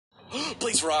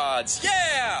Blaze rods.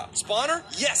 Yeah! Spawner?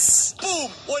 Yes!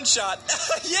 Boom! One shot.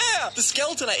 Yeah! The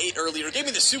skeleton I ate earlier gave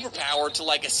me the superpower to,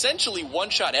 like, essentially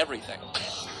one-shot everything.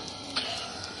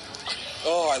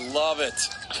 Oh, I love it.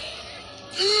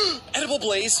 Edible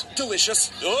blaze.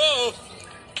 Delicious. Oh!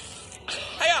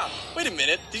 Hiya! Wait a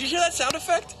minute. Did you hear that sound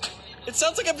effect? It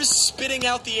sounds like I'm just spitting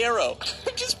out the arrow.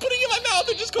 I'm just putting it in my mouth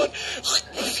and just going...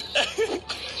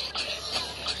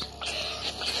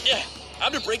 Yeah.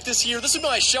 I'm gonna break this here. This will be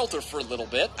my shelter for a little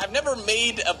bit. I've never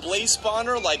made a blaze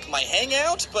spawner like my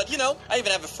hangout, but, you know, I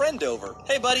even have a friend over.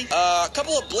 Hey, buddy. A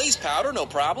couple of blaze powder, no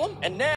problem. And now...